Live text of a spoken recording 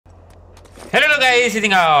Hello guys,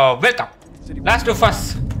 welcome. Last of Us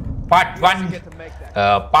Part 1.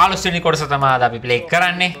 පාලොස්වෙනි කොටස තමයි අද අපි ප්ලේ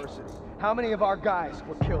කරන්නේ.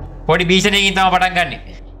 පොඩි බීෂණයකින් තමයි පටන් ගන්නෙ.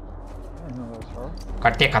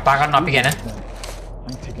 කට්ටිය කතා කරනවා අපි ගැන.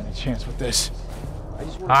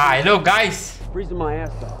 hello guys.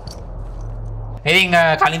 ඉතින්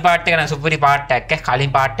කලින් පාර්ට් එක නම් සුපරි පාර්ට් එකක්.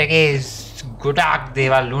 කලින් පාර්ට් එකේ ගොඩාක්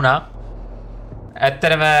දේවල් වුණා.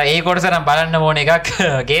 ඇත්තටම ඒ කොටස නම් බලන්න ඕන එකක්.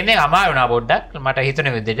 ගේම් එක අමාරු වුණා පොඩ්ඩක් මට හිතුන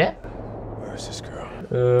විදිහට.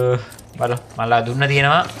 බලමු මල්ලා දුන්න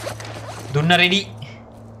තියෙනවා. දුන්න රෙඩි.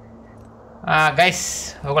 ගයිස්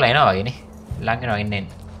ඔයගොල්ලෝ එනවා වගේනේ. ලං වෙනවා ඉන්නේ.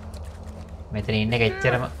 මෙතන ඉන්න එක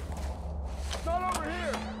එච්චරම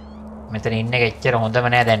මෙතන ඉන්න එක එච්චර හොඳම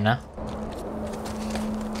නෑ දැන් නා.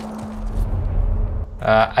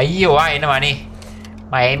 අයියෝ ආ එනවනේ.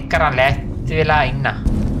 මම එම් කරන් ලෑස්ති වෙලා ඉන්න.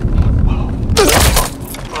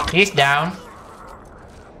 He's down.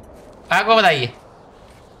 කොහමද අයියේ?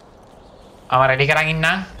 අම රෙඩි කරන් ඉන්න.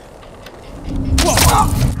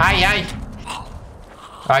 හයි හයි.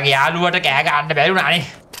 වගේ යාළුවට කෑ ගන්න බැරි වුණානේ.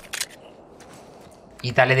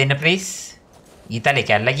 ඊතලේ දෙන්න ප්ලීස්. ඊතලේ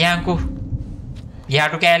කැල්ල ගියාන්කෝ.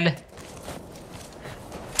 පියාටු කැල්ල.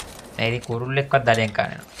 ඒරි කුරුල්ලෙක්වත් දඩෙන්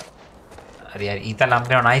කනවා. හරි හරි ඊතල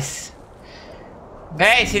හම්බෙනවා nice.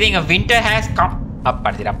 Guys, I think winter has come.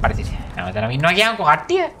 අප්පඩි අප්පඩි. නැවතනම් ඉන්නවා කියන්කෝ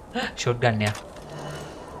කට්ටිය. shotgun එක.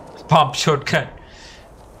 pump shotgun.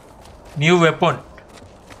 new weapon.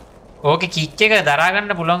 ඕකේ කිච් එක දරා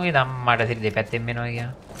ගන්න පුළුවන් වේද අම්මට සිරි දෙපැත්තෙන් වෙනවා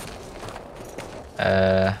කියනවා.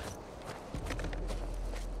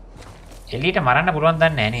 එලියට මරන්න පුළුවන්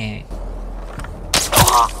දන්නේ නැහැ නේ.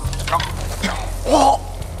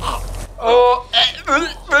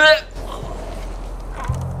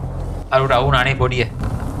 අරුට අවුනානේ බොඩිය.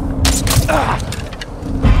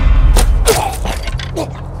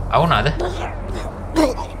 අවුනාද?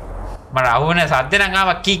 මට අවුනේ සද්ද නම්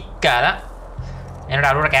ආවා කික් කාලා. එනට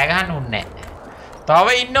අරුට කෑ ගහන්න උන්නේ නැහැ. තව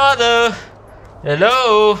ඉන්නවද?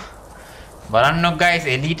 හෙලෝ. බලන්නකො ගයිස්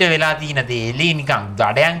එලීට වෙලා තියෙන දේ. එලී නිකන්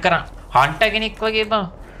දඩයන් කරන් හන්ටර් කෙනෙක් වගේ බං.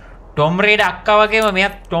 ටොම් රේඩර් අක්කා වගේම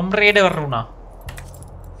මෙයා ටොම් රේඩර් වුණා.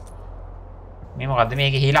 මේ මොකද්ද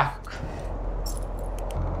මේකේ හිලක්?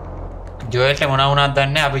 ජොයල්ට මොන වුණාද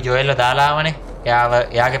දන්නේ නැහැ. අපි ජොයල්ව දාලා ආවනේ.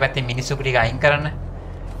 එයාගේ පැත්තෙන් මිනිස්සු ටික අයින් කරන්න.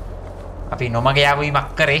 අපි නොමග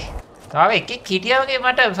යාවීමක් කරේ. තව එකෙක් හිටියා වගේ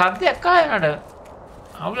මට සද්දයක් ආවනට.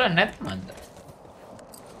 අවුල නැත් මන්ද.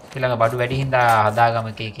 ඊළඟ බඩු වැඩි හින්දා හදාගම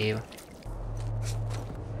එකේ ඒව.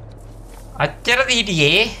 අච්චරද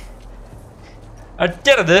හිටියේ?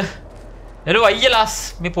 අච්චරද? එළෝ අයියලාස්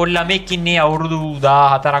මේ පොඩි ළමෙක් ඉන්නේ අවුරුදු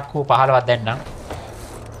 14ක් හෝ 15ක් දැන් නම්.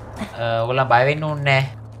 ඔයගොල්ලන් බය වෙන්න ඕනේ නැහැ.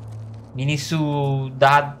 මිනිස්සු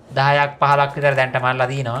 10ක් 15ක් විතර දැන්ට මරලා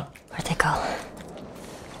දිනවා.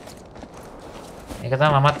 ඒක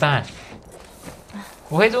තමයි මමත් අහන්නේ.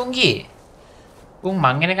 කොහෙද උන් ගියේ? උන්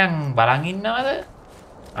මං එනකන් බලන් ඉන්නවද?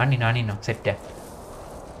 අනින්න සෙට් එක.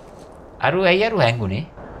 අරු ඇයි අරු හැංගුනේ?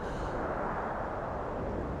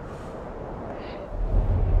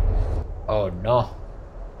 Oh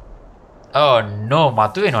no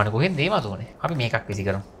මතු වෙනවනේ කොහෙන්ද මේ මතුනේ? අපි මේකක් විසි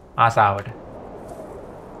කරමු ආසාවට.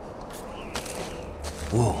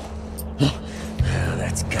 Whoa.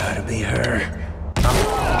 That's gotta be her.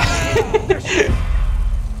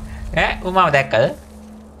 උමාව දැක්කද?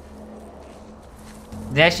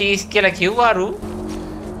 There she is කියලා කිව්වාරු.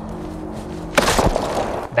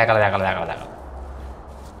 දැකලා.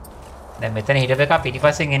 දැන් මෙතන හිටපු එක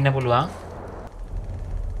පිටිපස්සෙන් එන්න පුළුවන්.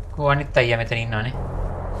 කො අනිත් අයියා මෙතන ඉන්නවනේ.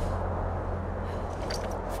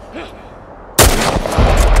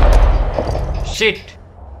 Shit.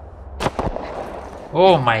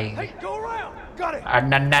 Oh my.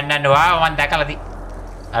 අන්න වා මන් දැකලා ති.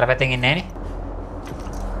 අර පැත්තෙන් එන්නේ නැහනේ.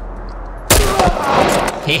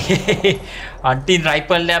 අන්ටි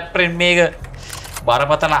රයිෆල් ලැප්‍රෙන් මේක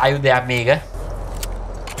බරපතල ආයුධයක් මේක.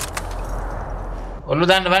 ඔල්ලු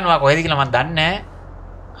දාන්න බෑනවා කොහෙද කියලා මන් දන්නේ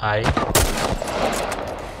නැහැ. හරි.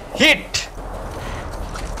 හිට්.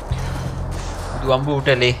 දුම්බු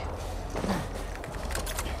උටලේ.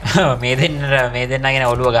 මේ දෙන්නගෙන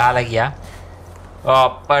ඔළුව ගහලා ගියා.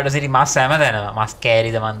 අප්පඩ සිරි මස් හැමදැනම මස්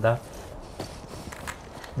කෑරිද මන්ද.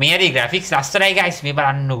 මේ හරි ග්‍රැෆික්ස් ලස්සනයි ගයිස් මේ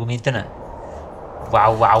බලන්නකෝ මෙතන.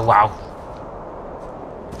 wow.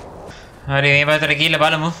 හරි මේ පැත්තට ගිහලා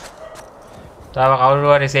බලමු. තව කවුරු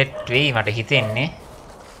හරි සෙට් වෙයි මට හිතෙන්නේ.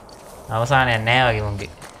 අවසානයක් නෑ වගේ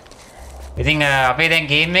මුන්ගේ. ඉතින් අපේ දැන්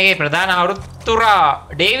ගේම් එකේ ප්‍රධාන අවුරුතුරා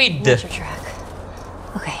ඩේවිඩ්ද?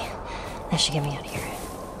 Okay. That should get me out of here.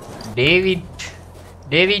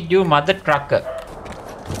 David you mother trucker.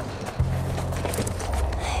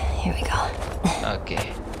 Here we go. Okay.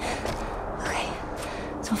 Okay.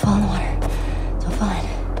 So fall in the water.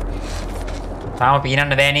 තාම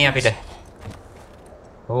පීනන්න බෑනේ අපිට.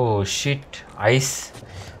 Oh shit. ice.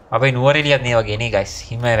 අපේ නුවර එළියත් මේ වගේ නේ guys.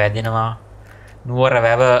 හිම වැදෙනවා. නුවර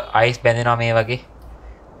වැව ice බැඳෙනවා මේ වගේ.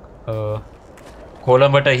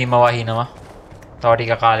 කොළඹට හිම වහිනවා. තව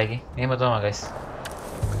ටික කාලෙකින්. එහෙම තමයි guys.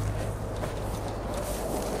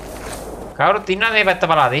 කවුරුත් ඉන්නවද මේ පැත්ත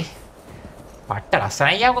බලද්දී? පට්ට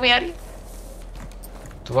ලස්සනයි යමුකෝ මේ හරි.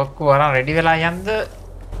 තුවක්කු වරන් රෙඩි වෙලා යන්ද?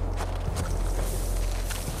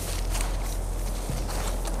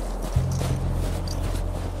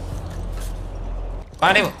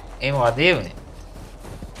 පානෙමු. එහෙම වදේ වුනේ.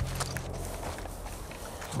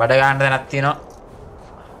 බඩ ගන්න දැනක් තියෙනවා.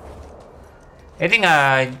 ඉතින්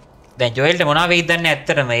දැන් ජොයල්ට මොනවා වෙයිද දන්නේ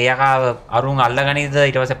ඇත්තටම. ඒ යකාව අරුන් අල්ලගනිද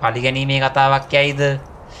ඊට පස්සේ පලි ගැනීමේ කතාවක් යයිද?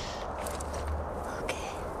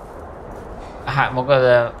 මොකද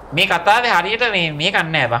මේ කතාවේ හරියට මේක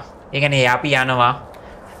නෑ බං. ඒ කියන්නේ අපි යනවා.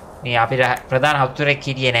 මේ අපිට ප්‍රධාන හතුරෙක්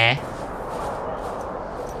හිටියේ නෑ.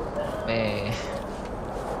 මේ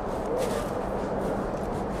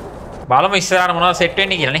බලමු ඉස්සරහට මොනවද සෙට්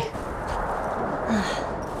වෙන්නේ කියලා නේ.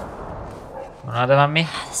 මොනවද මම්මේ?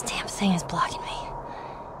 This damn thing is blocking me.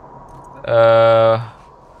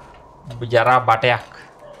 ජරා බටයක්.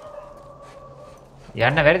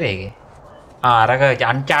 යන්න බැරිද ඒකේ? අරක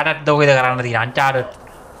අන්චාර්ටඩ් දෝකේද කරන්න තියෙන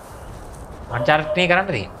අන්චාර්ටඩ් නේ කරන්න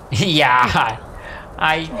තියෙන. Yeah. I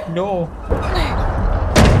know.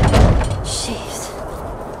 Jeez.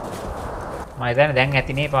 මම දැන්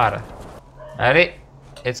ඇතිනේ පාර. හරි.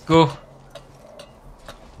 Let's go.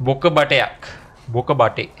 බොක බටයක්. බොක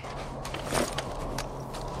බටේ.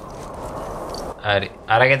 හරි.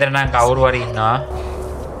 අර ගෙදර නම් කවුරු හරි ඉන්නවා.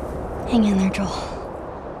 Hang in there, Joel.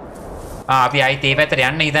 අපි ආයිත් ඒ පැත්තට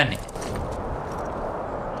යන්න ඉදන්නේ.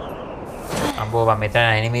 අම්බෝ බං මෙතන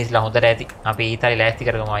එනිමීස්ලා හොඳට ඇති. අපි ඊතරි ලෑස්ති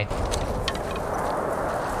කරගමු ආයිත්.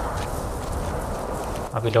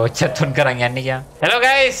 අපි ලෝච් තුන් කරන් යන්නේ කියලා. Hello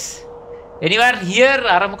guys. Anyone here?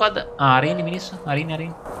 අර මොකද? අරින්නේ මිනිස්සු. අරින්නේ.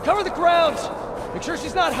 Cover the ground. Make sure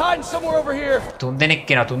she's not hiding somewhere over here. තුන් දෙනෙක්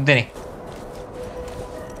කෙනා තුන් දෙනෙක්.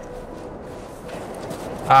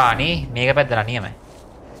 නේ මේක පැද්දලා නියමයි.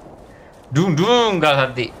 ඩුන් ඩුන්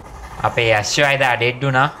ගාසද්දි. අපේ ඇෂ්වයිදා ඩෙඩ්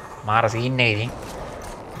වුණා. මාර සීන් එකේ ඉතින්.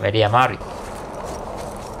 වැඩි අමාරුයි.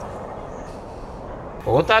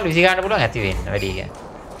 ඕතාල් විසි ගන්න පුළුවන් ඇති වෙන්න වැඩි කියන්නේ.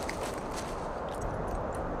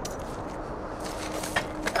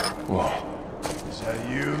 Whoa. Is that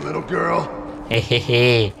you, little girl?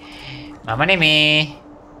 මම නෙමේ.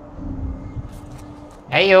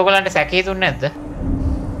 ඇයි ඕගලන්ට සැකේ දුන්නේ නැද්ද?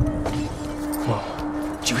 Whoa.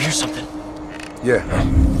 Did you hear something? Yeah.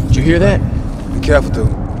 Did you hear that? Be careful,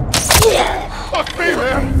 dude. Fuck me,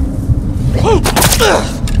 man!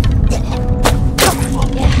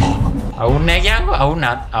 අවුන්නේ කියන්කෝ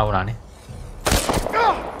අවුනානේ.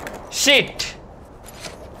 Shit.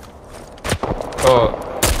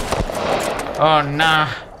 Oh nah.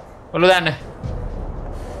 ඔලු දාන්න.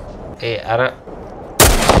 අර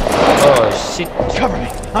Oh shit. Cover me.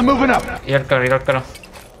 I'm moving up. ඉරට් කරනවා.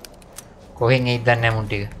 කොහෙන් එයිද දන්නේ නැහැ මුන්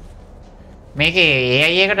ටික. මේකේ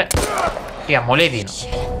AI එකට ටික මොලේ දිනවා.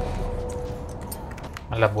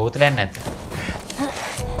 මල්ලා බෝතලයක් නැද්ද?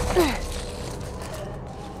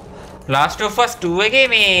 Last of Us 2 එකේ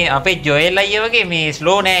මේ අපේ ජොයල් අයියා වගේ මේ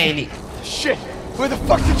ස්ලෝ නෑ එලි. Shit. Where the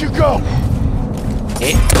fuck did you go?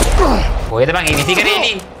 කොහෙද මං ඒ විසි කරේ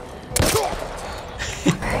එලි?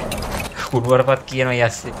 කුණුවරපත් කියනවා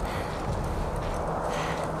යස්සේ.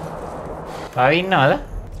 ආව ඉන්නවද?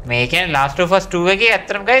 මේ කියන්නේ Last of Us 2 එකේ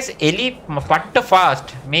ඇත්තටම guys එලි පට්ට fast.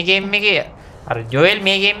 මේ ගේම් එකේ අර ජොයල්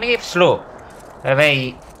මේ ගේම් එකේ slow. හැබැයි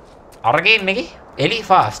අර ගේම් එකේ එලි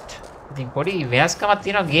fast. ඉතින් පොඩි වෙනස්කමක්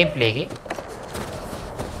තියෙනවා ගේම් ප්ලේ එකේ.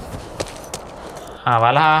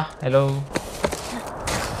 වලහා හෙලෝ.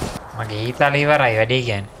 මගේ ඊතල ඉවරයි වැඩේ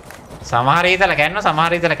කියන්නේ. සමහර ඊතල කැඩෙනවා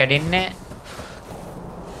සමහර ඊතල කැඩෙන්නේ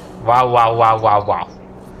නැහැ. wow.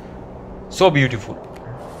 So beautiful.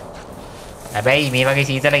 හැබැයි මේ වගේ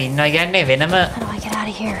සීතල ඉන්නවා කියන්නේ වෙනම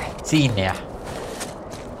සීන් එකක්.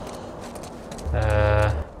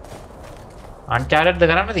 අන්චාර්ටඩ්ද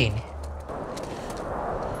කරන්න තියෙන්නේ.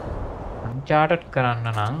 අන්චාර්ටඩ් කරන්න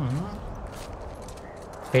නම්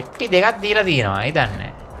පෙට්ටි දෙකක් දීලා තියෙනවා. ඒ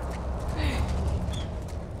දන්නේ.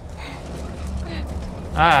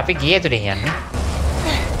 අපි ගියේ තුලින් යන්නේ.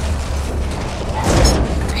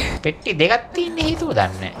 පෙට්ටි දෙකක් තියෙන්නේ හේතුව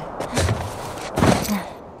දන්නේ.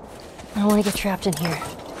 I don't want to get trapped in here.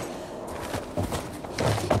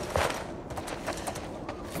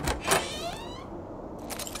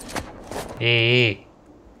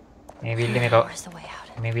 මේ බිල්ඩින් එක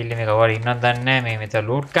මේ බිල්ඩින් එක කවර ඉන්නවද දන්නේ නැහැ. මේ මෙතන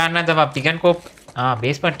ලූට් ගන්න තමයි පිකන් කෝප්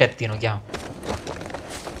බේස්මන්ට් එකක් තියෙනවා කියමු.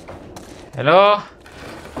 හෙලෝ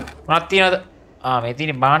මොනවද තියෙනවද? මේ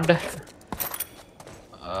තියෙන බාණ්ඩ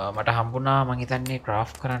මට හම්බුණා මං හිතන්නේ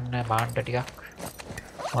ක්‍රාෆ්ට් කරන්න බාණ්ඩ ටිකක්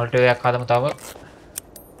මොල්ටෝ එකක් හදමු තව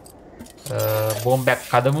බෝම්බයක්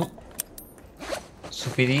හදමු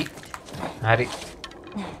සුපිරි හරි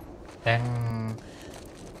දැන්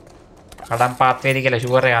කඩම් පාත් වේවි කියලා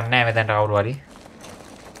ෂුවර් එකක් නැහැ මෙතනට කවුරු හරි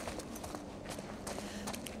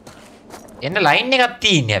එන්න ලයින් එකක්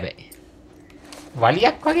තියෙන්නේ හැබැයි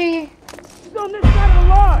වලියක් වගේ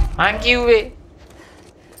මං කිව්වේ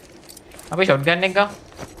අපි ෂොට්ගන් එක ගමු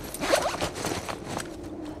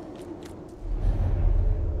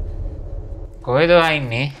කොහෙද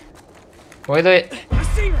ආන්නේ කොහෙද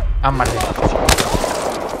අම්මට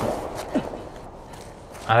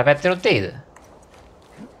අර පැත්තෙනුත් එයිද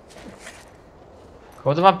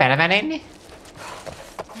කොහොමද මම පැන පැන ඉන්නේ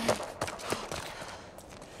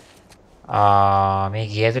මේ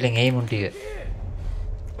ගිය ඇතුලෙන් එයි මුන් ටික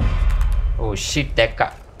Oh shit,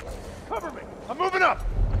 දැක්කා. Cover me. I'm moving up.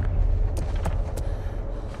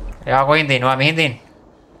 එයා කොහෙන්ද එනවා මෙහෙන්ද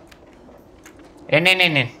එන්නේ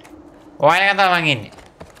එන්න ඔයා එක තමයි මං ඉන්නේ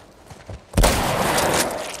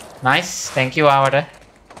nice thank you ආවට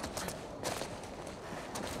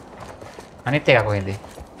අනිත් එක කොහෙන්ද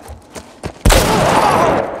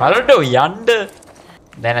හලෝ යන්න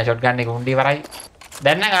දැන් ෂොට් ගන්න එක උණ්ඩි වරයි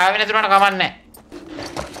දැන් නම් ආවෙ නැතුනට කමන්නේ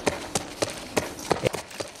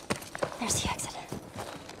There's the exit.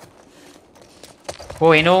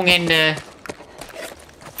 Oh, එනෝන් එන්න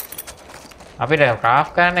අපිට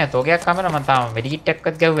ක්‍රාෆ්ට් කරන්න තෝගයක් කමන මම තාම මෙඩිකිට්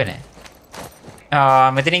එකක්වත් ගැව්වේ නැහැ.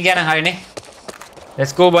 මෙතනින් ගියා නම් හරිනේ.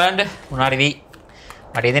 Let's go බලන්න මොනාරි වෙයි.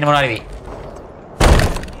 මට එදින මොනාරි වෙයි.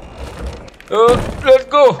 Oh, let's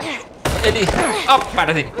go. Ellie, up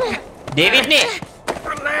පඩදී. David නේ.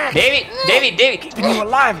 David. Keeping you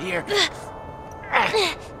alive here.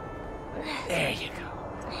 There you go.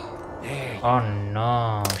 There you Oh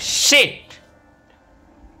no. Shit.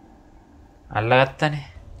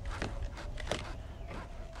 අල්ලගත්තනේ.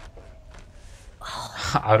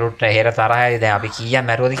 අරුට හේර තරහයි දැන් අපි කීයක්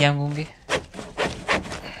මැරුවද කියන් උන්ගේ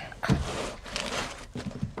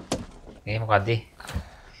මේ මොකද්ද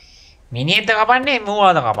මිනිහෙක්ද කපන්නේ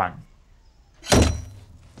මූවාද කපන්නේ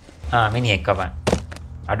මිනිහෙක් කපන්නේ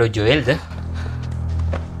අඩෝ ජොෙල්ද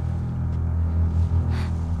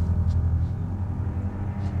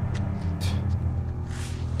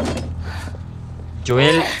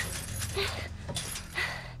ජොෙල්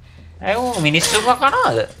අයෝ මිනිස්සුක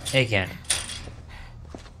කනවාද ඒ කියන්නේ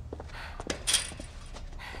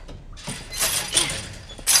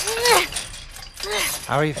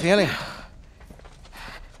How are you feeling?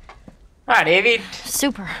 David.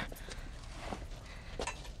 Super.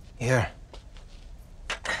 Here.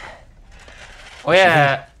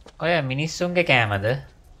 ඔය මිනිස්සුන්ගේ කෑමද?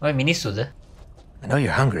 ඔය මිනිස්සුද? I know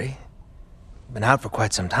you're hungry. You've been out for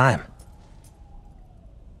quite some time.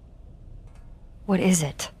 What is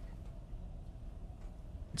it?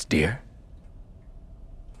 It's deer.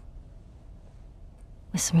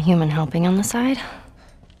 With some human helping on the side?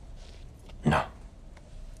 No.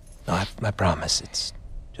 No, I promise. It's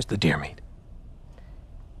just the deer meat.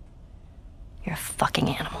 You're a fucking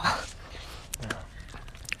animal.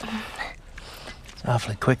 It's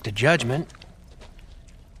awfully quick to judgment.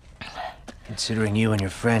 Considering you and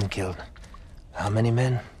your friend killed how many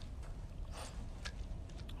men?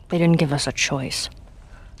 They didn't give us a choice.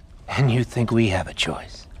 And you think we have a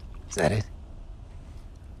choice? Is that it?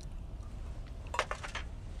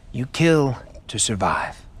 You kill to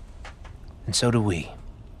survive. And so do we.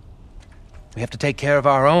 We have to take care of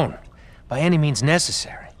our own, by any means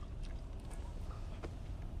necessary.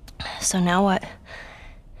 So now what?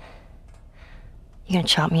 You gonna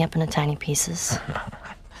chop me up into tiny pieces?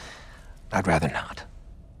 I'd rather not.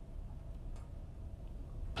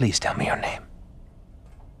 Please tell me your name.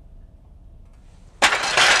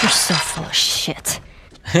 You're so full of shit.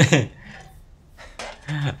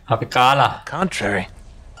 අපි කාලා Contrary.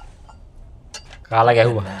 කාලා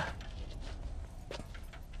ගැහුවා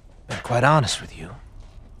I'm quite honest with you.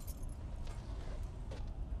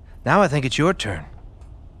 Now I think it's your turn.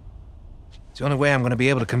 It's the only way I'm going to be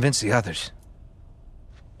able to convince the others.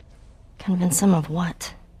 Convince them of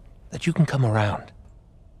what? That you can come around.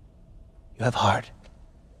 You have heart.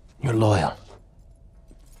 You're loyal.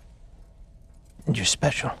 And you're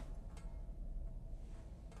special.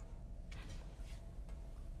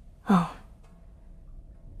 Oh.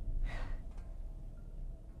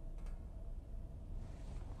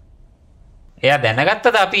 එයා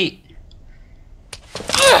දැනගත්තද අපි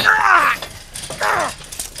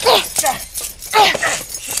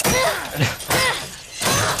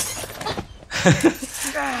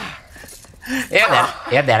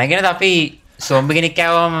එයා දැනගෙනද අපි zombie කෙනෙක්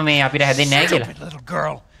ආවම මේ අපිට හැදෙන්නේ නැහැ කියලා. Stupid little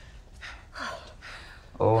girl.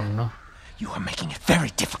 Oh no. You are making it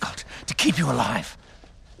very difficult to keep you alive.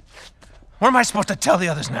 What am I supposed to tell the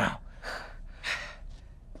others now?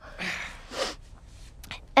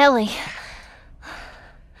 Ellie,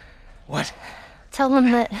 What? tell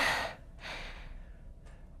them that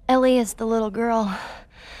Ellie is the little girl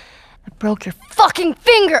that broke your fucking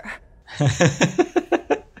finger.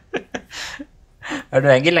 අර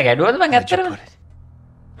ඇඟිල්ල ගැඩුවද මං Where'd you ඇත්තටම? put it?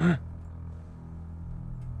 Hmm?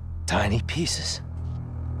 Tiny pieces.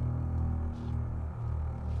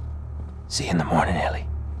 See you in the morning, Ellie.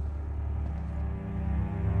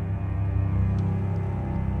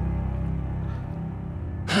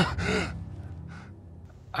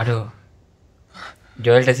 අඩෝ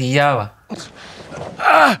ජොයල්ට සීයාවා.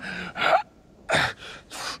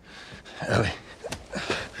 Ellie.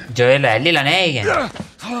 Joel ඇල්ලිලා නෑ ඒ කියන්නේ.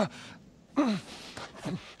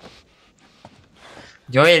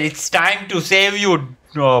 Joel, it's time to save you,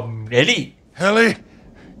 Ellie. Ellie?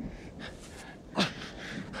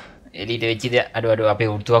 එලිට වෙච්ච දේ අඩු අපේ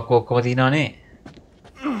උර්තුවක් ඔක්කොම තියෙනවනේ.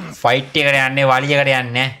 ෆයිට් එකට යන්නේ වලියකට යන්නේ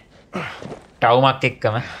නැහැ. ටවුමක්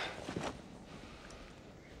එක්කම.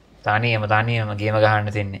 තනියම ගේම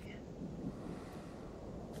ගහන්න තින්නේ.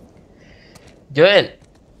 ජොයල්.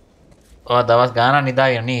 ඔය දවස් ගානක්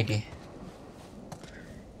නිදාගෙන හිටියේ.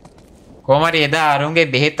 කොහමද එදා අරුන්ගේ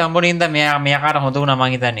බෙහෙත් හම්බුනින්ද මෙයාට හොඳ වුණා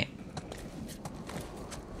මං හිතන්නේ.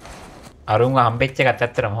 අරුන්ව හම්බෙච්ච එකත්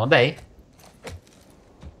ඇත්තටම හොඳයි.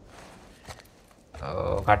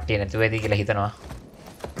 කට්ටිය නැතුව ඇති කියලා හිතනවා.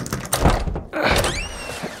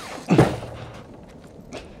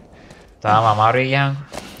 තාම අමාරුයි යන්.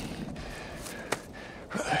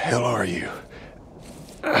 Where the hell are you?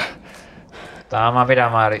 තාම අපිට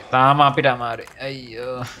අමාරුයි.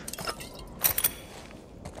 අයියෝ.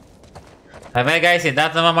 හැබැයි guys එදා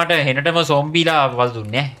තමයි මට හෙනටම සොම්බීලා වල්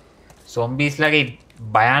දුන්නේ. සොම්බීස්ලාගේ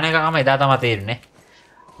භයානකකම එදා තමයි තේරුනේ.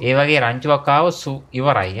 ඒ වගේ රංචුවක් ආවොත්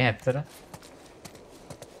ඉවරයි ඇත්තට.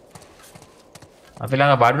 අපි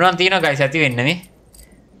ළඟ බඩු නම් තියෙනවා guys ඇති වෙන්න මේ.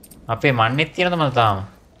 අපේ මන්නෙත් තියෙනවද මම තාම?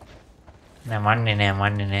 නෑ මන්නේ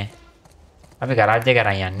නෑ. අපි ගරාජ් එක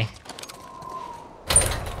කරන් යන්නේ.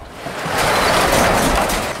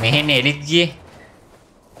 මෙහෙන්නේ එලිත් ගියේ.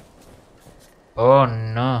 Oh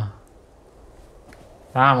no.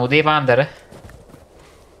 උදේ පාන්දර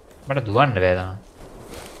මට දුවන්න බෑ තාම.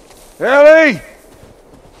 Ellie!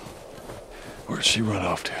 Where'd she run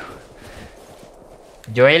off to?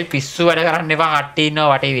 Joel පිස්සු වැඩ කරන්න එපා කට්ටිය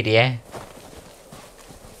ඉන්නවා වටේ විදිය ඈ.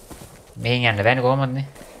 මෙහෙන් යන්න බෑනේ කොහොමද නේ?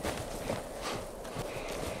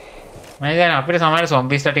 මම දැන් අපිට සමහර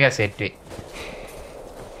සොම්බිස්ලා ටික සෙට් වෙයි.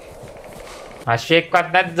 අශේක්වත්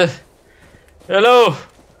නැද්ද? හෙලෝ.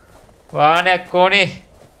 වාහනයක් ඕනේ.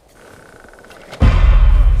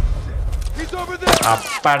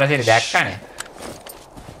 අප්පාට සිරි දැක්කනේ.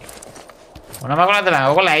 මොනම කරන්නද බං?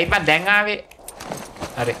 ඔයගොල්ලෝ ඇයි මන් දැන් ආවේ?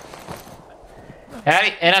 හරි. හරි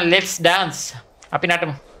එහෙනම් let's dance. අපි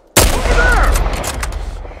නටමු.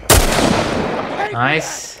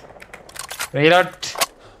 nice. reload.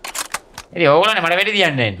 ඉතින් ඕගොල්ලෝනේ මට වෙඩි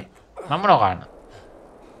තියන්න එන්නේ. මම මොනව කරන්න?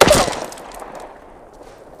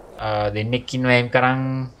 දෙන්නෙක් ඉන්නවා එම් කරන්.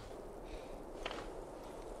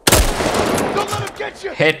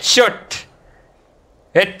 headshot.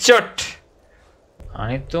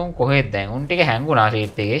 අනිත් උන් කොහෙද දැන්? උන් ටික හැංගුණා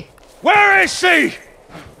සීට් එකේ. Where is she?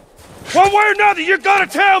 One way or another, you gotta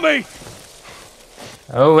tell me!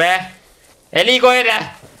 ඔව් ඈ. එලි කොහෙද?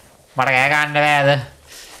 මට කෑ ගන්න බෑද?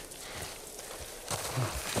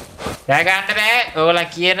 කෑ ගන්න බෑ. ඔයාලා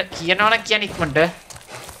කියනවනම් කියන ඉක්මනට.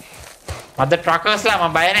 මද ට්‍රකර්ස්ලා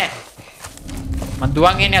මම බය නෑ. මං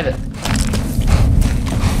දුවන් එන්නේ අද.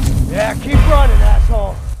 Yeah, keep running,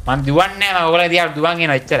 asshole. මං දුවන්නේ නෑ. මම ඔයාලා දිහා දුවන්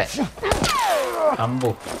එනවා එච්චරයි.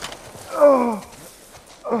 අම්බෝ.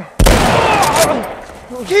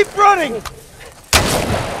 Keep running!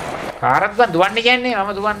 කාරත් ගන් දුවන්නේ කියන්නේ මම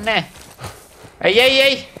දුවන්නේ නෑ.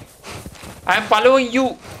 ඇයි. I'm following you.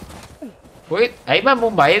 ඔය ඇයි මම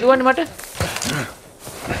බය දුවන්නේ මට?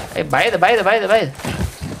 ඒ බයද?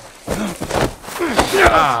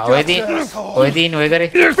 ඔය දින ඔය කරේ.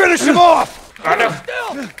 Finish him off! අර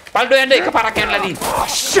පල්ඩෝ යන්න එක පාරක් යන්නලා දී. Oh,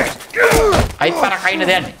 shit! අයි පාරක් අයින්න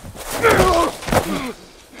දෙන්නේ.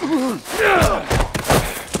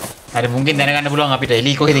 හරි මුංගෙන් දැනගන්න පුළුවන් අපිට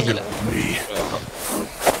එලි කොහෙද කියලා.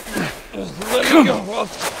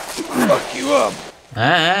 Fuck you up!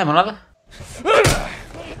 මොනවද?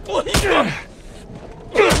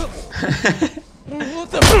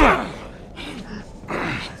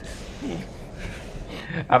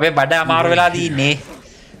 අපේ බඩ අමාරු වෙලා දින්නේ.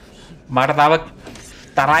 මට තව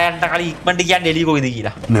තරහා යන්න කලින් ඉක්මනට කියන්නේ එලි කොහෙද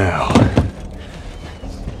කියලා. Now,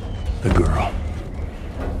 The girl.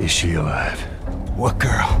 Is she alive? What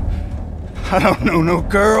girl? I don't know no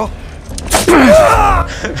girl.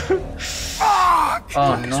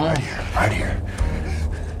 Oh no. Right here.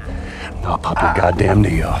 I'll pop your goddamn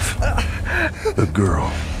knee off. The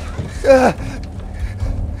girl.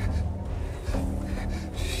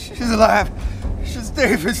 She's alive. She's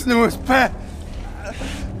David's newest pet.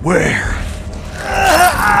 Where?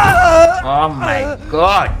 Oh my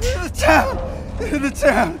god. In the town. In the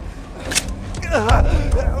town.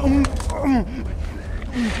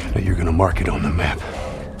 Now you're gonna mark it on the map.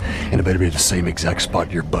 And it better be the same exact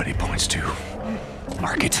spot your buddy points to.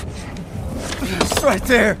 Mark it. It's right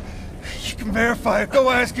there. You can verify it. Go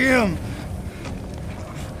ask him.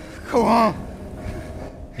 Go on.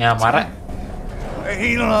 Yeah, Mara. I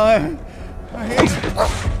ain't lying. I ain't.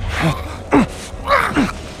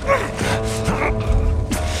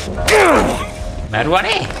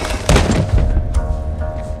 Maruane.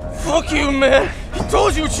 Fuck you, man. He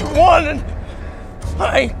told you what you wanted.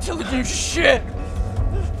 I ain't telling you shit.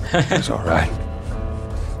 It's all right.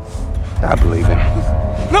 I believe him.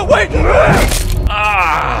 No, wait!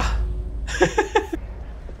 Ah!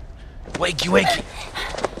 Wakey, wakey.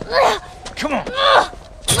 Come on.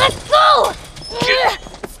 Let's go!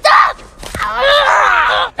 Stop!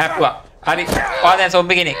 Apua. Hari. Oh, දැන්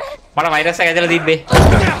zombie කෙනෙක්. මට virus එක ඇදලා තිබ්බේ.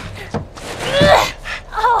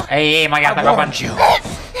 Hey, මගේ අත කපන්න.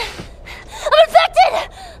 I'm infected!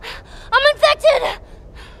 I'm infected!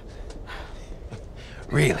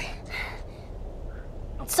 Really?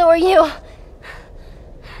 So are you.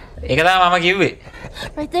 ඒක තමයි මම කිව්වේ.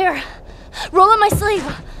 Right there. Roll up my sleeve.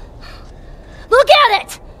 Look at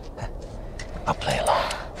it! I'll play along.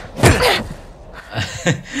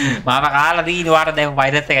 මාව කාලා දීන වාර දැන්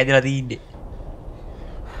වෛරස් එක ඇදලා තින්නේ.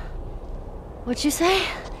 What'd you say?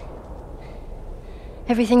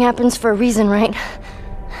 Everything happens for a reason, right?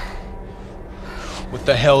 What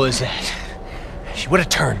the hell is that? She would have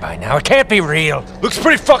turned by now. It can't be real. Looks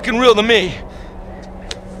pretty fucking real to me.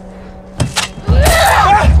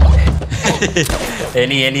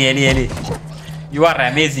 Ellie. You are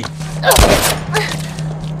amazing.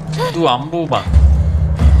 Tu ambu bang.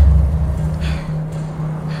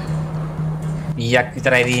 Iyak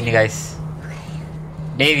විතරයි දින්නේ guys.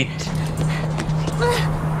 David.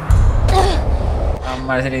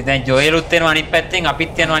 අම්මට දැන් ජොයලුත් වෙනවා අනිත් පැත්තෙන්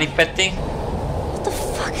අපිත් යනවා අනිත් පැත්තෙන්. What the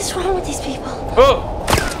fuck is wrong with these people? Oh!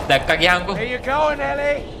 දැක්කා ගියන්කෝ. Where you going,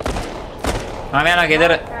 Ellie? මම යනවා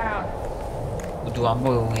ගෙදර. බුදු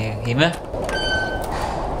අම්බෝ හිම.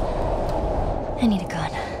 I need a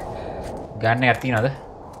gun. ගන්න එකක් තියනවද?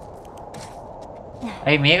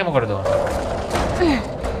 ඇයි මේක මොකටද ඕන?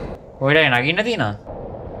 ඔයලා නගින්න තියනවා.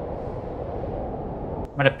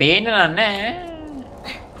 මට පේන්න නැහැ.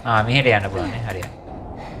 මෙහෙට යන්න පුළුවන් නේ. හරියට.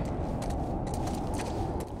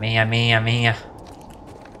 මෙයා.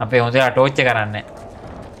 අපේ හොඳට ටෝච් එක කරන්නේ.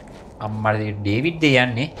 අම්මා ඩේවිඩ් දෙ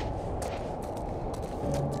යන්නේ.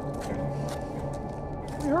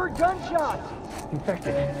 We heard gunshots.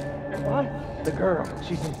 Infected. What? The girl.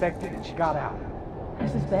 She's infected and she got out.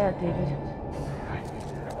 This is bad, David.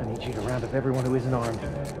 I need you to round up everyone who isn't armed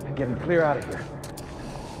and get them clear out of here.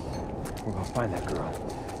 We're gonna find that girl.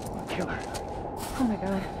 We'll kill her. Oh my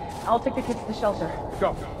god. I'll take the kids to the shelter. Go.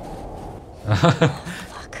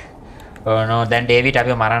 Fuck. Oh no, දැන් David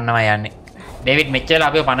අපිව මරන්නම යන්නේ. David මෙච්චර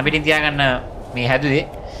අපිව පණ පිටින් තියාගන්න මේ හැදුවේ.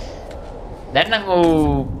 දැන් නම්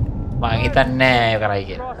මම හිතන්නේ කරයි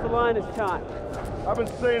කියලා. Cross the line is time. I've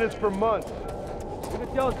been saying this for months. We've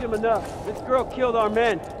been telling him enough. This girl killed our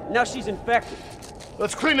men. Now she's infected.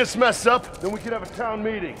 Let's clean this mess up, then we can have a town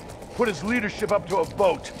meeting. Put his leadership up to a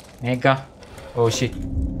vote. Nigga. Oh shit.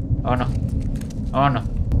 Oh no.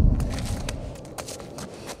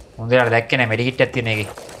 හොඳට දැක්කේ නෑ මෙඩිකිට් එකක් තියෙන එකේ.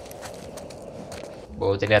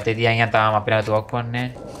 බෝතලේ අතේ තියන් යන් තාම අපේ ළඟ තුවක්කු වන්නේ නෑ.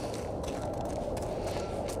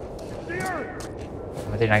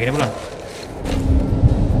 මෙතන නගින්න පුළුවන්.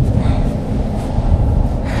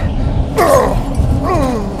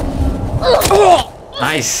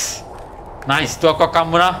 Nice. තුවක්කුවක්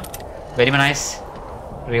හම්බුණා. Very nice.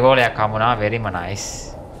 Revolver එකක් හම්බුණා. Very nice.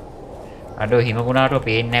 අඩෝ හිමගුණාට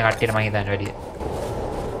පේන්නේ නෑ කට්ටියට මං හිතන්නේ වැඩිය.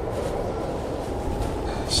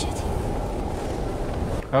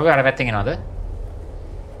 කවුරු අර පැත්තෙන් එනවද?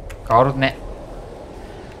 කවුරුත් නෑ.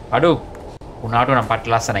 අඩෝ කුණාටු නම් පට්ට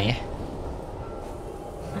ලස්සනයි ඈ.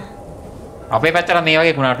 අපේ පැත්තට මේ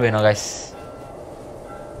වගේ කුණාටු එනවා guys.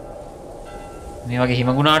 මේ වගේ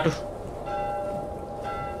හිමගුණාටු.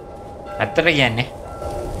 ඇත්තට කියන්නේ.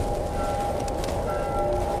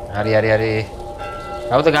 හරි.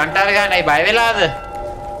 කවුද ගන්ටාර ගන්නයි බය වෙලාද?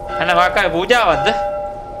 අන්න වාකා පූජාවක්ද?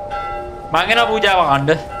 මං එනවා පූජාව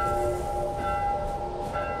කන්න.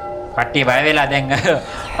 කට්ටිය බය වෙලා දැන්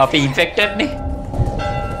අපි ඉන්ෆෙක්ටඩ් නේ.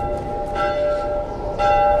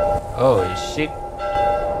 Oh shit.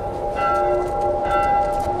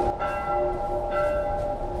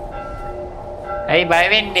 Hey bye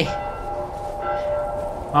වෙන්නේ.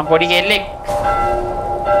 මම පොඩි කෙල්ලෙක්.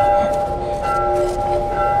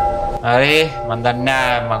 අරේ මන් දන්නේ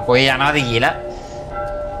මම කොහේ යනවද කියලා.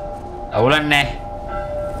 අවුලක් නැහැ.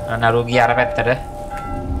 අනරු ගිය අර පැත්තට.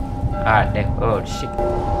 Oh shit.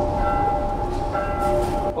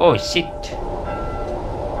 Oh shit.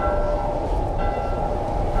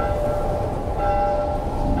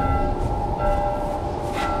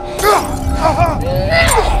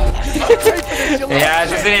 Ya,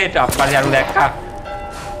 sini apa sih aru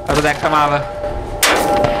dekka maව.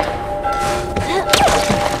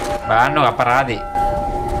 Bano අපරාදේ.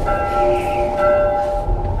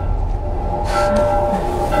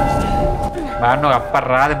 බාන්නෝ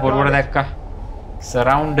අපරාදේ බොරුවට දැක්කා.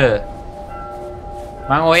 සරවුන්ඩ්.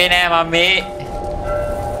 මං ඔයේ නෑ මම මේ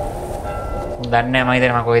දන්නේ නෑ මම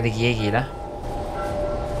හිතන්නේ මම කොහෙද ගියේ කියලා.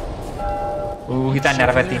 ඌ හිතන්නේ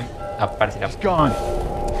අර පැත්තේ අප්පට සිරප්.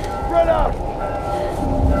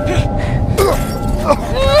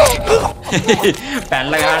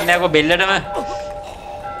 පැනලා ගහන්නේ යකෝ බෙල්ලටම.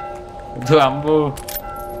 දු අම්බෝ.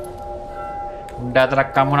 උණ්ඩ අතරක්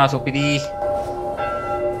කම්මුණා සුපිරි.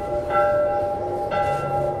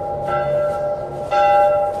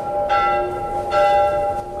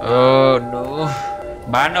 Oh no.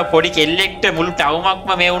 බාන්න පොඩි කෙල්ලෙක්ට මුළු ටවුමක්ම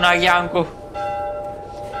මේ වුණා ගියාන්කෝ.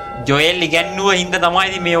 ජොයෙල් ඉගැන්නුව හින්දා තමයි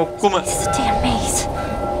ඉතින් මේ ඔක්කොම.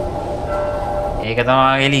 ඒක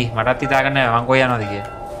තමයි එලි මටත් හිතාගන්න මං කොහේ යනවද කියලා.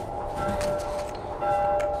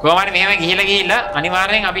 කොහොම හරි මෙහෙම ගිහිල්ලා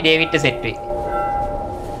අනිවාර්යෙන් අපි ඩේවිඩ්ට සෙට් වෙයි.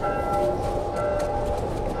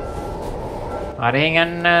 අරෙන්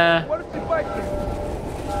යන්න.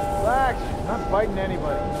 Relax, not fighting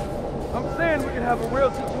anybody. I'm saying we can have a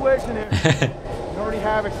real situation here. We already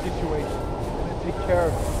have a situation. We're gonna take care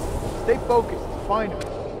of it. Stay focused. Find him.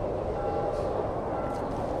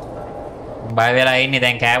 බය වෙලා ඉන්නේ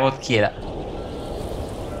දැන් කෑවොත් කියලා.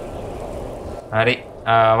 හරි.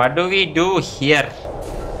 What do we do here?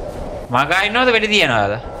 මගා ඉන්නවද වෙඩි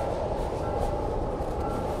තියනවද?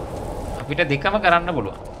 අපිට දෙකම කරන්න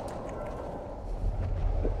පුළුවන්.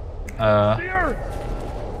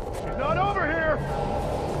 She's not over here.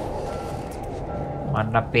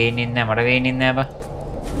 මන්න පේන්නේ නැහැ මට වෙන්නේ නැහැ බා.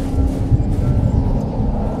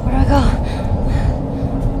 Where'd I go?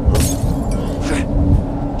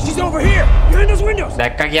 She's over here, behind those windows.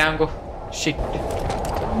 දැක්කා කියන්කෝ. Shit.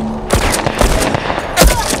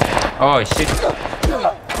 Oh shit.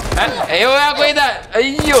 ඒ ඔයා කොයිද?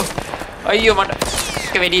 අයියෝ. අයියෝ මට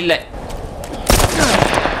එක වෙඩිල්ලයි.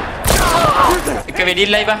 එක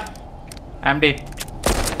වෙඩිල්ලයි බා. I'm dead.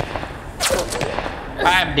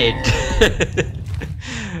 I'm dead.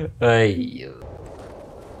 අයියෝ.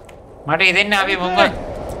 මට ඉතින් අපි මොංග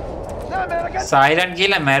සයිලන්ට්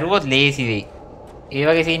කියලා මැරුවොත් ලේසි වෙයි. ඒ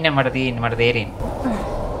වගේ සීන් එක මට තියෙන්නේ මට තේරෙන්නේ.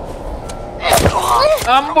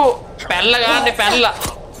 අම්බෝ පැනලා ගන්නනේ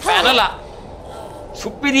පැනලා.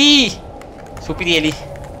 සුපිරි එලි.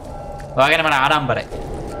 ඔයාගෙන මට ආඩම්බරයි.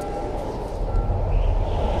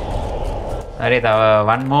 හරි තව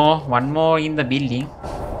one more in the building.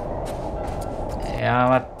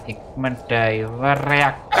 එයාවත් ඉක්මනට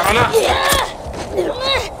ඉවරයක් කරලා.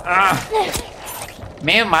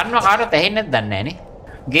 මේ මරණ කාටවත් ඇහෙන්නේ නැද්ද දන්නේ නැහනේ.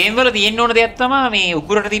 ගේම් වල තියෙන්න ඕන දෙයක් තමයි මේ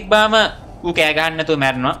උගුරට තිබ්බාම ඌ කෑ ගහන්න නැතුව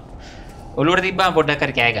මැරෙනවා. ඔලුවට තිබ්බාම පොඩ්ඩක්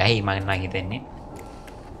හරි කෑ ගහයි මම නම් හිතන්නේ.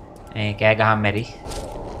 ඒ කෑ ගහම මැරි.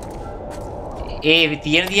 ඒ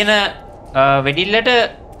තියෙන වෙඩිල්ලට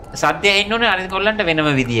සද්ද ඇහෙන්න ඕනේ අනිත් කොල්ලන්ට වෙනම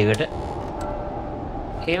විදියකට.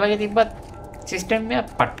 ඒ වගේ තිබ්බත් සිස්ටම් එක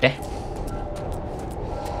පට්ට.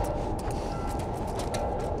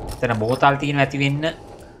 එතන බෝතල් තියෙනවා ඇති වෙන්න.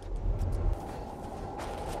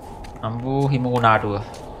 අම්බෝ හිමුණාටුව.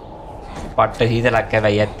 පට්ට හීතලක්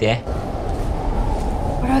හැබැයි ඇත්තේ.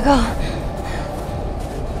 Where'd I go?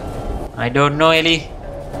 I don't know Ellie.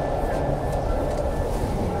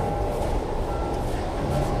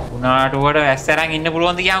 උනාටුවට වැස්සරන් ඉන්න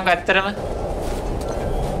පුළුවන්ද කියමුකෝ ඇත්තටම.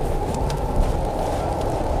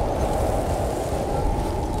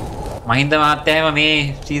 මහින්ද මහත්තයා හැම මේ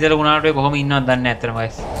සීතල උනාටුවේ කොහොම ඉන්නවද දන්නේ නැහැ ඇත්තටම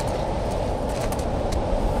guys.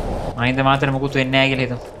 මහින්ද මහත්තයාට මොකුත් වෙන්නේ නැහැ කියලා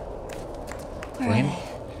හිතමු. කොහෙන්ද?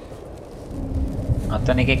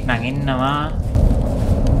 අතන එකෙක් නම් ඉන්නවා.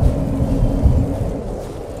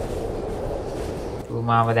 ඌ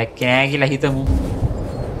මාව දැක්කේ නැහැ කියලා හිතමු.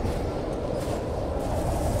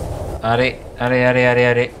 අරේ.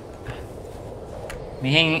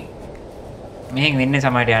 මෙහෙන් වෙන්නේ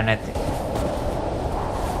සමහරට යන්නේ නැත්තේ.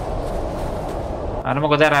 අර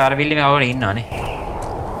මොකද අර බිල්ඩින් එක අවුල ඉන්නවනේ.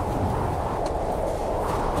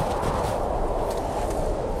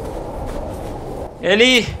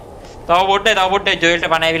 එලි තව පොඩ්ඩයි ජොයල්ට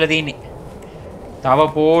පණ ඇවිල්ලා තින්නේ. තව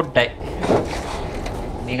පොඩ්ඩයි.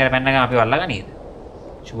 මේකට පැන්න ගම අපි වල්ලා ගනීද?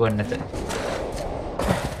 ෂුවර් නැත.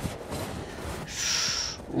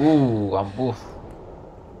 අම්බෝ.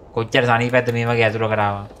 කොච්චර සනීපැද්ද මේ වගේ ඇතුළ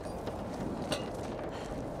කරාවා.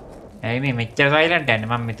 ඇයි මේ මෙච්චර සයිලන්ට් යන්නේ?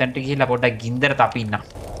 මම මෙතනට ගිහිල්ලා පොඩ්ඩක් ගින්දර තපින්න.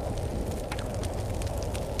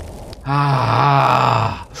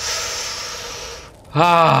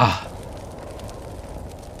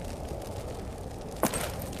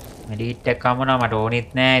 මෙඩිට් එක කමුණා මට ඕනෙත්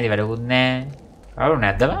නෑ. ඉතින් වැඩකුත් නෑ. කවුරු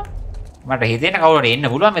නැද්ද බා? මට හිතෙන කවුරුහරි එන්න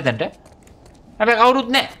පුළුවන් මෙතනට. හැබැයි කවුරුත්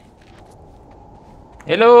නෑ.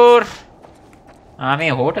 හෙලෝ.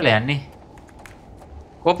 මේ හෝටල යන්නේ.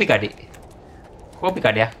 කෝපි කඩයක්.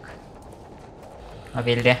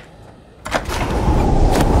 Avelde.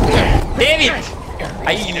 David!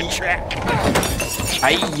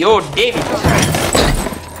 Ayyo, David!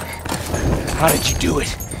 How did you do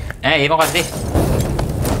it? Hey, මොකක්ද?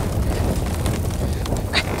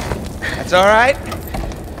 That's all right.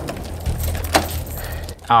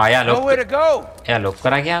 Yeah, look. Nowhere to go. Yeah, look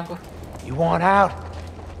කරා ගියාකෝ. You want out?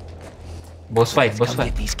 Boss fight.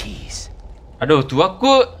 Get these keys. අඩෝ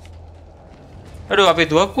තුවක්කුව. අඩෝ අපේ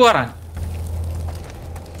තුවක්කුව අරන්.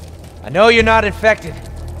 I know you're not infected.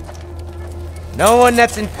 No one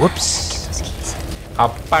that's in. Whoops.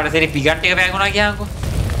 අප්පාට සරි පිගන්ට් එක පෑගුණා කියහන්කෝ.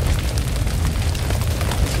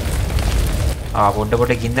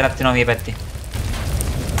 පොඩ ගින්දරක් වෙනවා මේ පැත්තේ.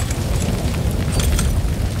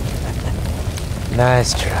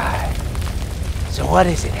 Nice try. So what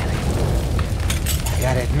is it, Ellie? I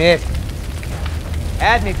gotta admit,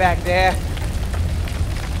 had me back there.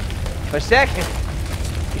 For a second,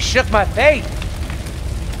 you shook my faith.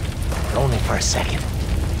 Only for a second.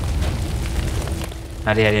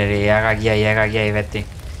 හරි එයාගා ගියා ඒ පැත්තේ.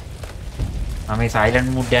 මම silent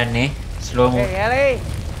mood යන්නේ slow mood. Hey Ellie,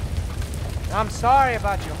 I'm sorry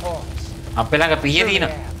about your horse. අපේ ළඟ පීය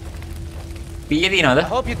තියෙනවද? I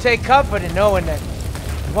hope you take comfort in knowing that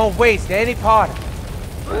you won't waste any part of it.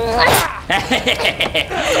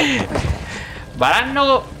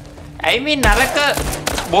 බලන්නකෝ. ඇයි මේ නරක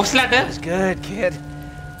බොස්ලට? It's good, kid.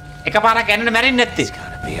 එකපාරක් යන්න මැරෙන්නේ නැත්තේ. It's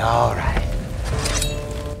gonna be all right.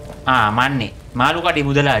 මන්නේ මාළු කඩේ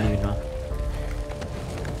මුදලාලි වෙනවා.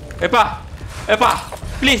 එපා.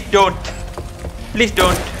 Please don't.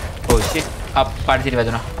 Oh shit. අප්පාට සිට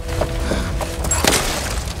වැදුනා.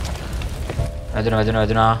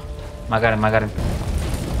 මගර.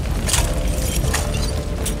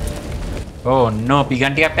 Oh no,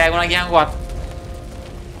 පිගන් ටිකක් පෑගුණා කියන්කෝ.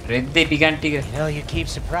 රෙද්දේ පිගන් ටික. You know you keep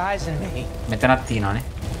surprising me. මෙතනක් තියෙනවානේ.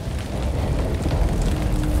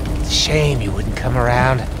 It's a shame you wouldn't come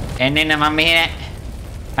around. එන්න මම මෙහෙ නෑ.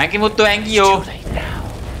 ඇඟි මුත්තෝ ඇඟියෝ.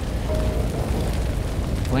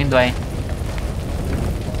 කොහෙන්ද ආයේ?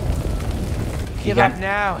 Give up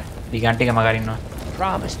now. පිගන් ටික මග අරින්නවා.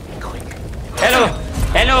 Promise to be quick.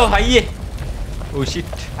 Hello, අයියේ. Oh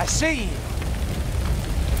shit. I see you.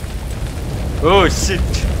 Oh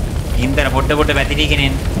shit. ඉන්දර පොඩ පැතිරීගෙන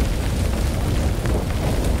එන්න.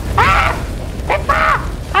 එපා!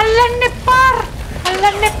 අල්ලන්න එපා!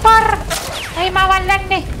 ඇයි මාව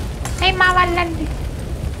අල්ලන්නේ?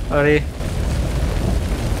 හරි.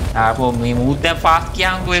 ආපෝ මේ මූද් දැන් ෆාස්ට්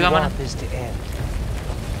කියන්කෝ ඒ ගමන.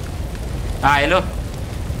 හෙලෝ.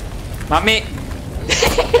 මම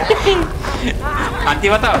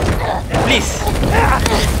අන්තිමතාව. ප්ලීස්.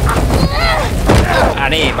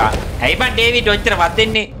 අනේ බා. ඇයි බං ඩේවිඩ් ඔච්චර වත්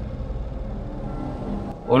දෙන්නේ?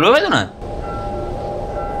 ඔලුව වැදුණාද?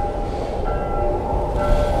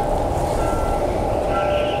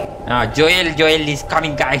 Joel is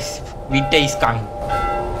coming, guys. Winter is coming.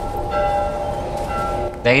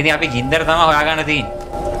 දැන් ඉතින් අපි ගින්දර තමයි හොයාගන්න තියෙන්නේ.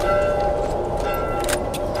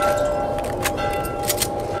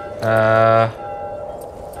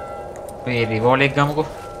 මේ රිවෝල් එක ගමුකෝ.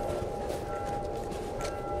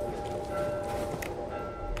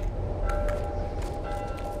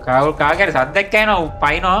 කාගේ සද්දයක් ඇහෙනවා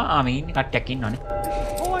පයින්නවා. මේ ඉන්නේ කට්ටියක් ඉන්නවනේ.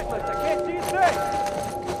 Pointless, I can't see a thing.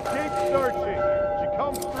 Keep searching. She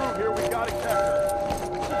comes through here, we gotta catch her.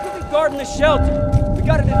 She could be guarding the shelter. We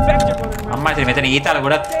got an infected running around. අම්මා ඉතින් මෙතන ඊතල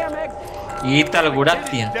ගොඩක්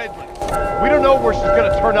තියෙනවා. Deadly. We don't know where she's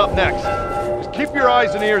gonna turn up next. Just keep your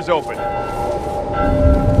eyes and ears open.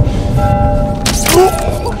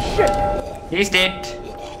 Oh shit! He's dead.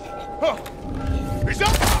 He's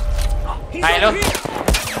up! Hello.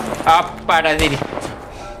 අප්පාට දිරි.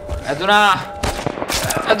 අදුනා.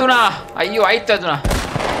 අයියෝ අයිත් අදුනා.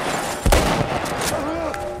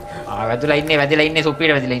 වැදිලා ඉන්නේ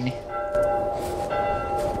සුප්පියට වැදිලා ඉන්නේ.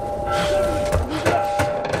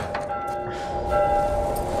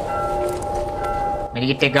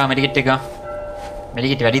 මෙඩිකිට් එක ගා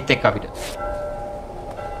මෙඩිකිට් වැඩිත් එක්ක අපිට.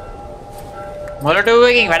 මොලටෝ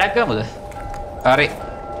එකකින් වැඩක් ගමුද? හරි.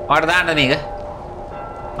 ඔයාට දාන්න මේක.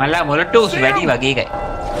 මල්ලා මොලටෝස් වැඩි වගේ එකයි.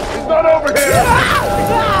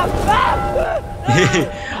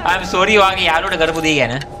 I'm sorry වාගේ යාළුවට කරපු දේ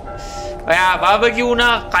ගැන. ඔයා බාබකියු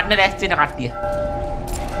වුණා කන්න රැස් වෙන කට්ටිය.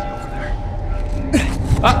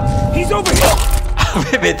 He's over here.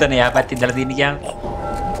 අපි මෙතන යා පැත්තෙන් දාලා තියන්නේ කියන්නේ.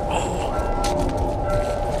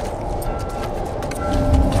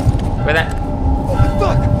 Where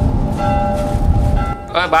Fuck.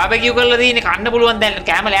 ඔය බාබකියු කරලා තියෙන්නේ කන්න පුළුවන් දැන්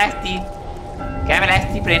කැම ලෑස්ති. කැම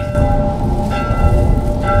ලෑස්ති friend.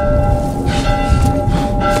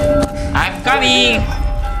 I'm coming.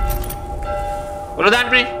 උරුදාන්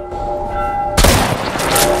friend.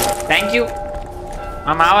 Thank you.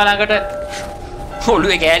 මම ආවා ළඟට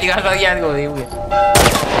ඔළුවේ කෑලි ගන්නවා කියන්නේ කොහොමද ඒුගේ.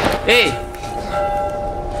 ඒ.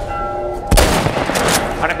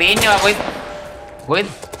 අර පේන්නේ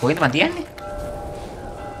කොහෙද මන් තියන්නේ?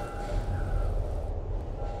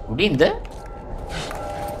 උඩින්ද?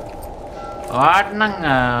 ආට්නම්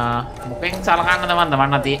මොකෙන් සලකන්නද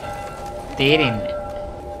මන්ද තේරෙන්නේ.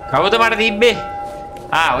 කවුද මට තිබ්බේ?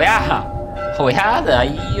 ඔයාද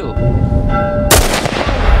අයියෝ.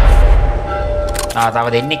 තව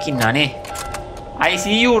දෙන්නෙක් ඉන්නානේ. I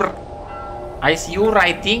see you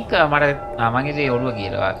I think මගේ ඔළුව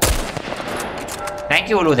කියලා. Thank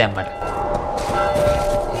you ඔළුව දැම්මට.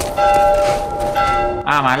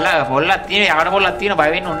 මල්ලා පොල්ලක් තියෙන යකඩ පොල්ලක් තියෙන බය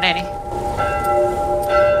වෙන්න ඕනේ නෑනේ.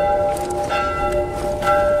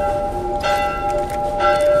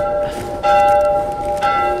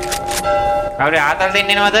 කවුරු ආතල්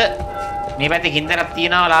දෙන්නේ නේද? මේ පැත්තේ ගින්දරක්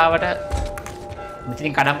තියනවා ලාවට.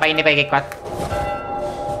 මෙතනින් කඩම් පයින්න එපා එකෙක්වත්.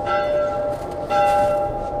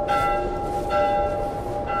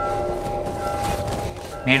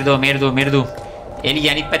 මෙරදෝ. එලි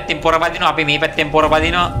අනිත් පැත්තෙන් පොර පදිනවා අපි මේ පැත්තෙන් පොර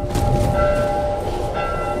පදිනවා.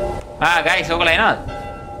 ගයිස් ඔයගොල්ලෝ එනවද?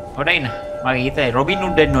 පොඩ්ඩක් ඉන්න. මගේ හිතේ රොබින්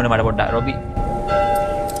උඩ් දෙන්න ඕනේ මට පොඩ්ඩක්. රොබි.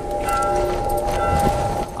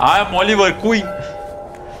 I am Oliver Queen.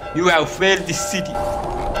 You have failed this city.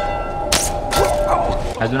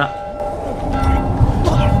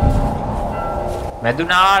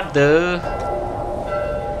 වැදුනාද?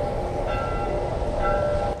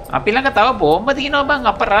 අපි ළඟ තව බෝම්බ තියෙනවා බං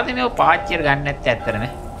අපරාධේ මේව පාච්චියට ගන්න නැත්තේ ඇත්තටම.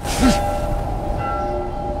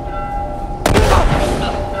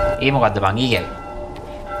 ඒ මොකද්ද බං ඊගේ?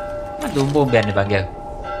 මම දුම් බෝම්බ යන්නේ බං ගියා.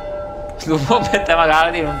 දුම් බෝම්බ තමයි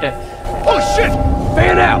ගාලා තියෙන උන්ට. Oh shit!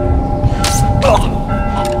 Fan out!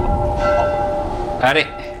 හරි.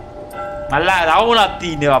 මල්ලා තව මොනක්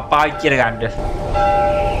තියෙනවා පාච්චියට ගන්න.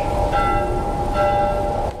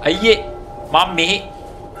 අයියේ මම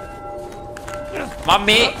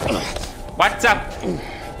මේ what's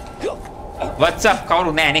up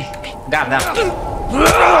කවුරු නෑනේ දාන්න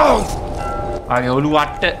ආගේ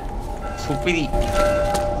ඔළුවට සුපිරි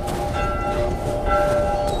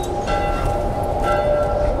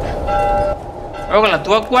ඔයගොල්ලෝ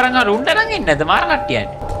තුවක්කු අරන් රුණ්ඩ අරන් ඉන්නේ නැද්ද මාර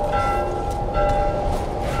කට්ටියන්නේ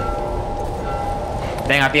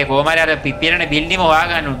දැන් අපි කොහොම හරි අර පිපිරන බිල්ඩිම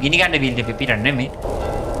හොයාගන්න ගිනි ගන්න බිල්ඩිම පිපිරන්නේ නෙමෙයි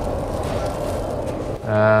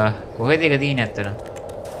කොහෙද එක තියෙන්නේ ඇත්තට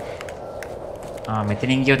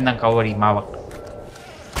මෙතනින් ගියොත් නම් කවුරුරි මාවක්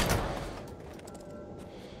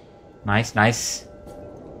nice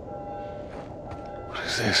What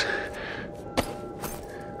is this?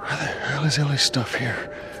 Where the hell is Ellie's stuff here?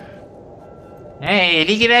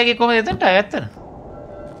 එලි ගිරාගේ කොහමද එතනට ඇත්තට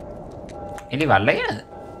එලි වල්ලගෙනද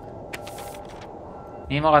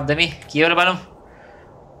මේ මොකද්ද මේ කියවල බලමු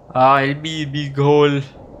LB big hole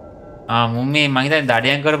මුන් මේ මං හිතන්නේ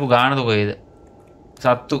දඩයන් කරපු ගානද කොහෙද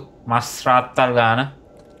සත්තු මස් රාත්තල් ගාන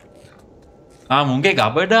මුන්ගේ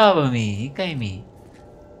ගබඩාව මේ එකයි මේ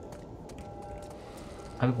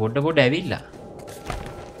අපි පොඩ ඇවිල්ලා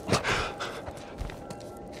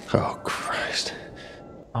Oh Christ.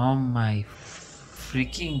 Oh my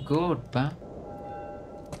freaking god pa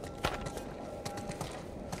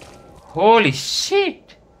holy shit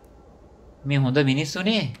මේ හොඳ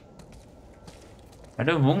මිනිස්සුනේ අඩ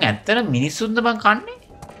මුන් ඇත්තට මිනිස්සුන්ද බං කන්නේ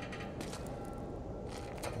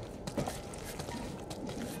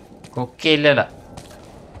කොක්කේ ඉල්ලලා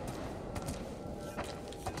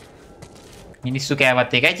මිනිස්සු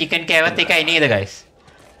කෑවත් එකයි චිකන් කෑවත් එකයි නේද guys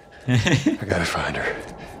I gotta find her.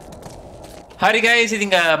 හරි guys ඉතින්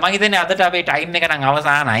මම හිතන්නේ අදට අපේ ටයිම් එක නම්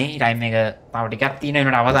අවසానයි ටයිම් එක තව ටිකක් තියෙනවා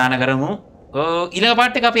ඒකට අවසాన කරමු ඊළඟ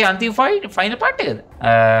පාර්ට් එක අපේ අන්තිම ෆයිනල් පාර්ට් එකද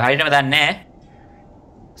හරියටම දන්නේ නැහැ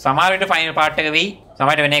සමහර විට ෆයිනල් පාර්ට් එක වෙයි.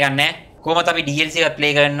 සමහරට වෙන්නේ ගන්න නැහැ. කොහොමද අපි DLC එකත්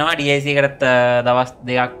ප්ලේ කරනවා. DLC එකට දවස්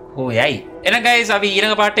 2ක් හෝ යයි. එහෙනම් guys අපි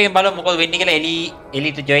ඊළඟ පාර්ට් එකෙන් බලමු මොකද වෙන්නේ කියලා.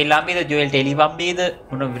 එලිට ජොයිල් හම්බෙයිද? ජොයිල්ට එලි හම්බෙයිද?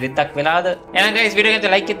 මොන විරුද්ධක් වෙලාද? එහෙනම් guys වීඩියෝ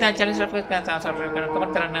එකට ලයික් කරන්න, channel subscribe කරන්න,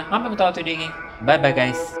 කමෙන්ට් කරන්න. හම්බෙමු තවත් වීඩියෝ එකකින්. bye bye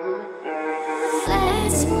guys.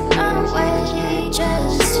 Let's run away,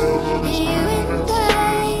 just you